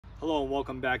Hello and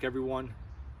welcome back, everyone.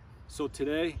 So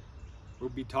today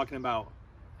we'll be talking about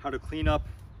how to clean up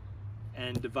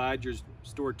and divide your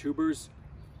stored tubers.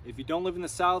 If you don't live in the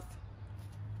South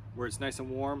where it's nice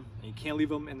and warm and you can't leave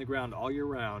them in the ground all year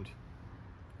round,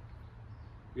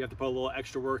 we have to put a little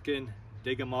extra work in,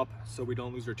 dig them up so we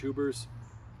don't lose our tubers.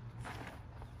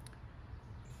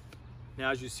 Now,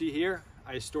 as you see here,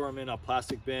 I store them in a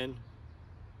plastic bin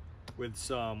with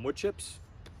some wood chips.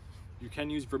 You can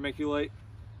use vermiculite.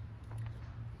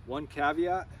 One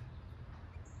caveat: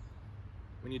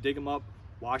 when you dig them up,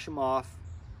 wash them off,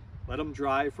 let them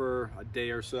dry for a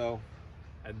day or so,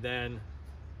 and then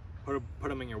put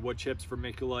them in your wood chips,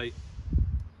 vermiculite.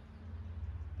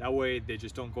 That way they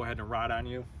just don't go ahead and rot on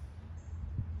you.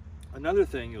 Another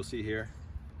thing you'll see here,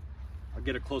 I'll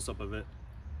get a close-up of it,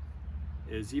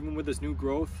 is even with this new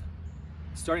growth,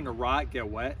 it's starting to rot, get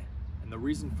wet, and the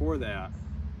reason for that,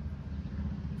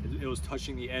 it was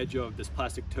touching the edge of this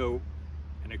plastic tote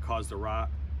and it caused a rot.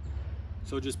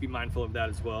 So just be mindful of that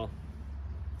as well.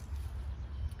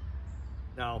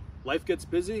 Now, life gets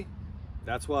busy,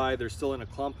 that's why they're still in a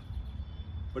clump.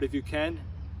 But if you can,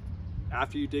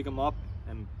 after you dig them up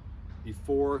and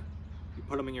before you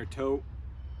put them in your tote,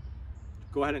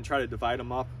 go ahead and try to divide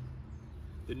them up.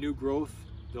 The new growth,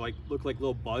 they look like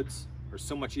little buds, are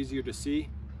so much easier to see.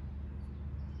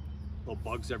 Little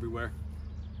bugs everywhere.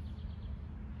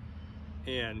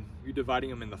 And you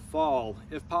dividing them in the fall,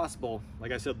 if possible,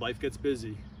 like I said, life gets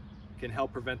busy, can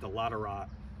help prevent a lot of rot.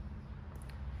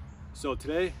 So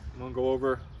today I'm going to go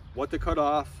over what to cut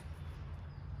off,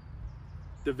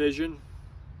 division,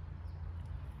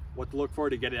 what to look for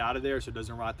to get it out of there so it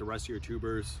doesn't rot the rest of your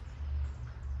tubers.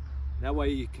 That way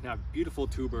you can have beautiful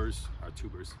dahlias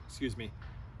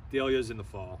in the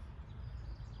fall.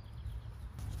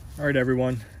 All right,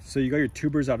 everyone, so you got your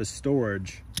tubers out of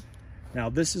storage. Now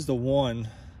this is the one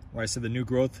where I said the new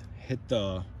growth hit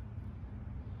the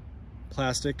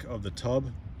plastic of the tub.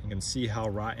 You can see how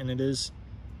rotten it is.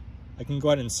 I can go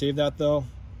ahead and save that though.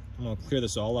 I'm gonna clear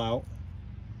this all out,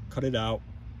 cut it out.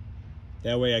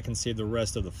 That way I can save the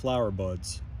rest of the flower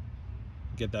buds,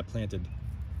 get that planted.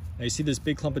 Now you see this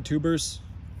big clump of tubers?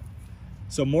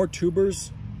 So more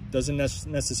tubers doesn't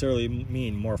necessarily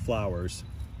mean more flowers.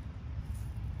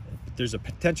 There's a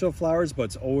potential of flowers, but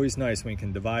it's always nice when you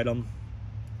can divide them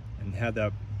and have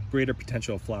that greater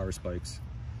potential of flower spikes.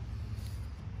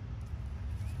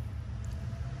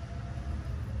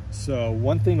 So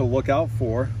one thing to look out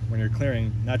for when you're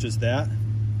clearing, not just that,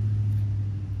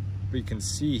 but you can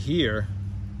see here,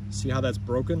 see how that's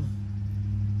broken?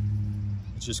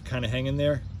 It's just kind of hanging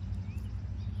there.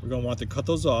 We're going to want to cut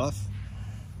those off.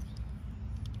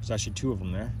 There's actually two of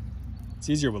them there.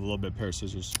 It's easier with a little bit of pair of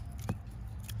scissors.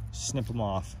 Snip them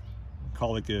off,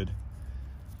 call it good.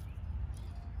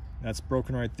 That's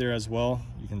broken right there as well.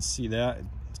 You can see that.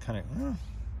 It's kind of,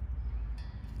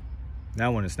 that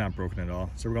one is not broken at all.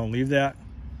 So we're going to leave that.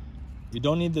 You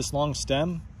don't need this long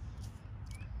stem,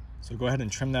 so go ahead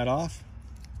and trim that off.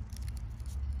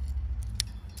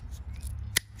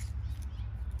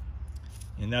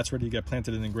 And that's ready to get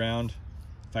planted in the ground.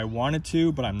 If I wanted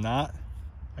to, but I'm not,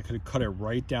 I could have cut it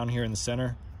right down here in the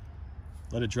center,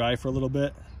 let it dry for a little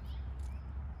bit,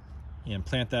 and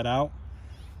plant that out.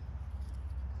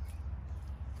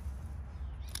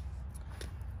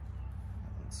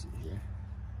 Let's see here.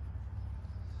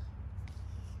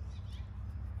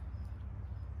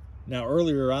 Now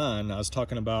earlier on, I was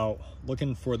talking about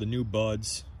looking for the new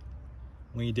buds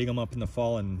when you dig them up in the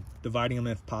fall and dividing them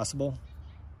if possible.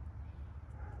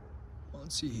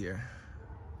 Let's see here.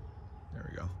 There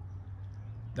we go.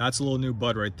 That's a little new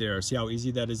bud right there. See how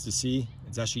easy that is to see?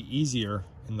 It's actually easier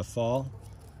in the fall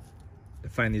to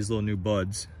find these little new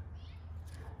buds.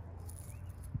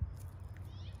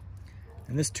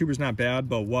 And this tuber's not bad,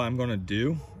 but what I'm gonna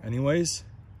do anyways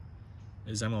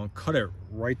is I'm gonna cut it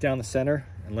right down the center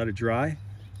and let it dry.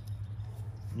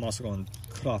 I'm also gonna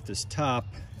cut off this top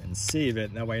and save it,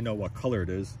 and that way I know what color it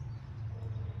is.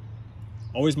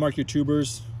 Always mark your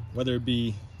tubers, whether it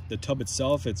be the tub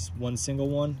itself, it's one single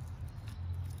one,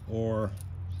 or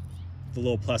the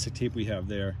little plastic tape we have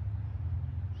there.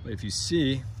 But if you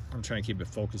see, I'm trying to keep it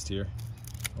focused here.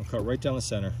 I'll cut right down the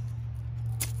center.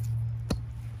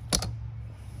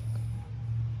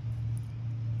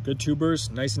 Good tubers,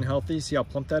 nice and healthy. See how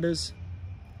plump that is?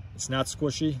 It's not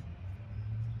squishy.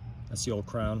 That's the old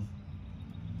crown.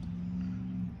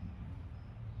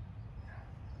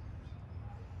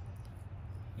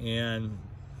 And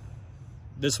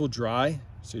this will dry,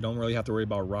 so you don't really have to worry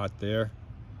about rot there.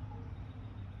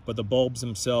 But the bulbs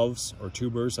themselves, or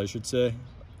tubers I should say,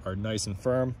 are nice and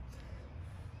firm,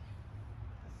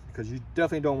 because you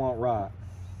definitely don't want rot.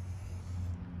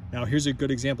 Now here's a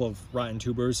good example of rotten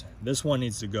tubers. This one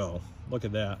needs to go. Look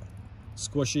at that.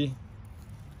 Squishy.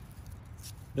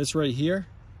 This right here,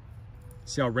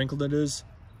 see how wrinkled it is?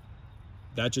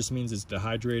 That just means it's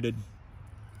dehydrated.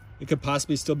 It could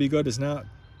possibly still be good. It's not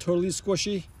totally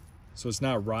squishy, so it's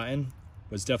not rotten,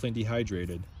 but it's definitely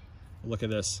dehydrated. Look at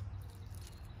this.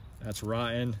 That's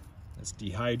rotten. That's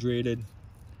dehydrated.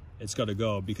 It's got to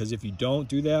go, because if you don't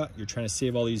do that, you're trying to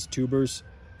save all these tubers.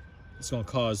 It's going to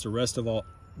cause the rest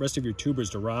of your tubers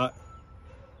to rot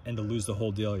and to lose the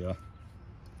whole dahlia.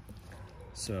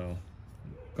 So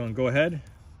I'm going to go ahead,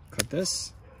 cut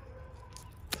this.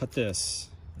 Let's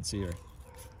see here.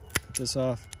 Cut this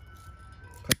off.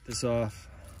 Cut this off.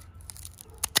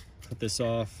 Cut this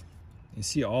off. You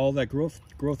see all that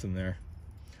growth in there.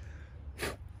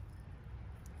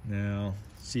 Now,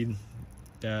 see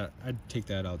that? I'd take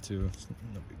that out too. It's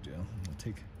no big deal.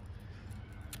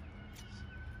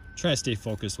 Try to stay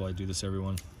focused while I do this,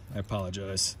 everyone. I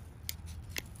apologize.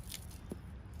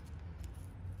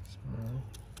 So,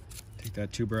 take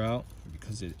that tuber out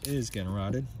because it is getting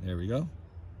rotted. There we go.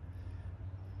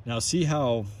 Now see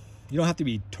how you don't have to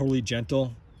be totally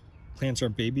gentle. Plants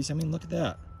aren't babies. I mean, look at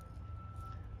that.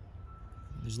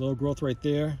 There's a little growth right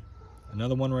there.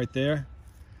 Another one right there.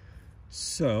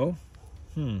 So,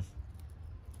 what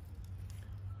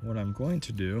I'm going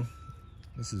to do,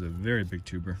 this is a very big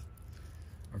tuber,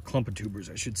 or clump of tubers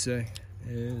I should say,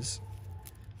 is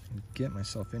get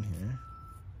myself in here.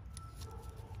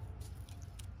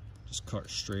 Just cut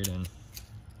straight in.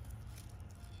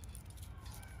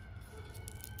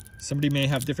 Somebody may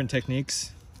have different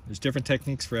techniques. There's different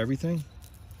techniques for everything.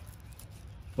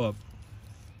 But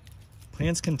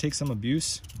plants can take some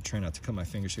abuse. I'm trying not to cut my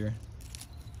fingers here.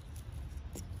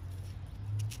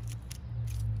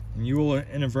 And you will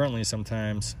inadvertently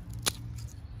sometimes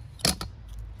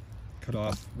cut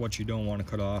off what you don't want to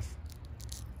cut off.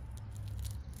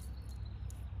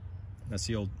 That's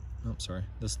the old, oh, sorry.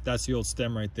 That's the old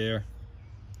stem right there.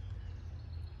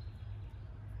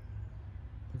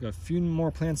 We've got a few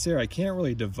more plants there. I can't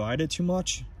really divide it too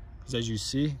much because as you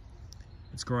see,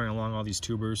 it's growing along all these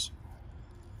tubers.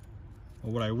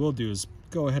 But what I will do is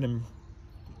go ahead and,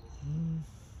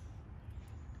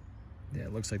 yeah,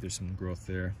 it looks like there's some growth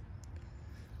there.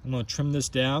 I'm going to trim this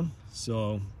down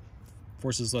so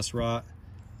forces less rot.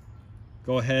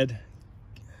 Go ahead,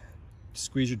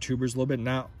 squeeze your tubers a little bit,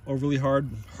 not overly hard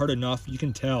enough. You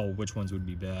can tell which ones would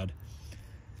be bad.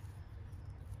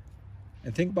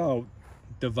 And think about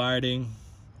dividing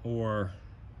or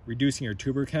reducing your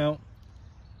tuber count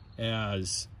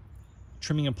as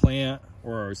trimming a plant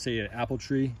or say an apple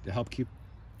tree to help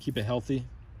keep it healthy.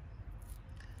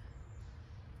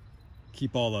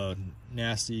 Keep all the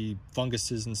nasty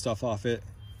funguses and stuff off it,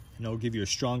 and it'll give you a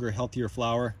stronger, healthier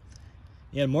flower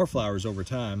and more flowers over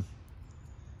time.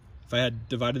 If I had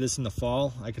divided this in the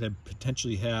fall, I could have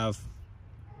potentially have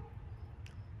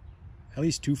at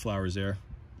least 2 flowers there,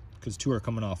 because 2 are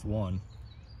coming off 1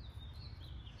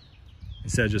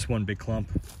 instead of just one big clump.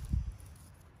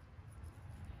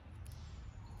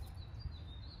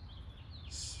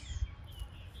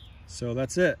 So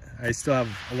that's it. I still have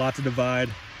a lot to divide.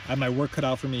 I have my work cut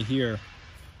out for me here,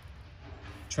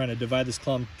 trying to divide this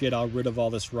clump, get rid of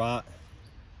all this rot,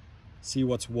 see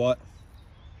what's what.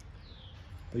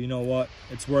 But you know what?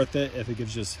 It's worth it if it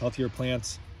gives you healthier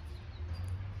plants.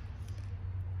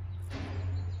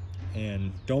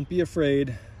 And don't be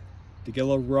afraid to get a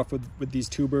little rough with these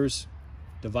tubers.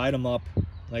 Divide them up,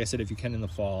 like I said, if you can in the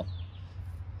fall.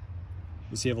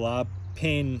 You see, you have a lot of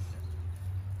pain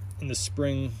in the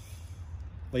spring,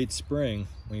 late spring,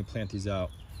 when you plant these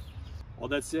out. Well,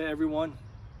 that's it, everyone.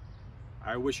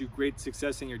 I wish you great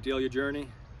success in your dahlia journey.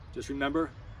 Just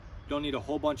remember, you don't need a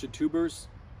whole bunch of tubers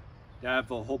to have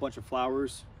a whole bunch of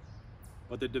flowers,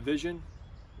 but the division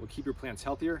will keep your plants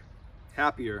healthier,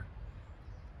 happier,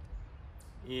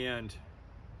 and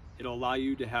it'll allow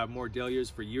you to have more dahlias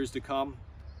for years to come.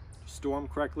 Store them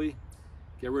correctly,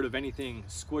 get rid of anything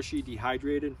squishy,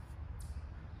 dehydrated.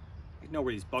 You know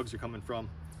where these bugs are coming from,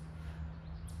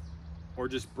 or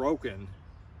just broken,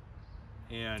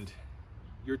 and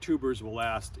your tubers will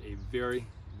last a very,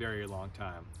 very long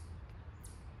time.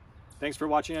 Thanks for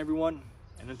watching, everyone,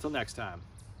 and until next time,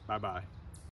 bye-bye.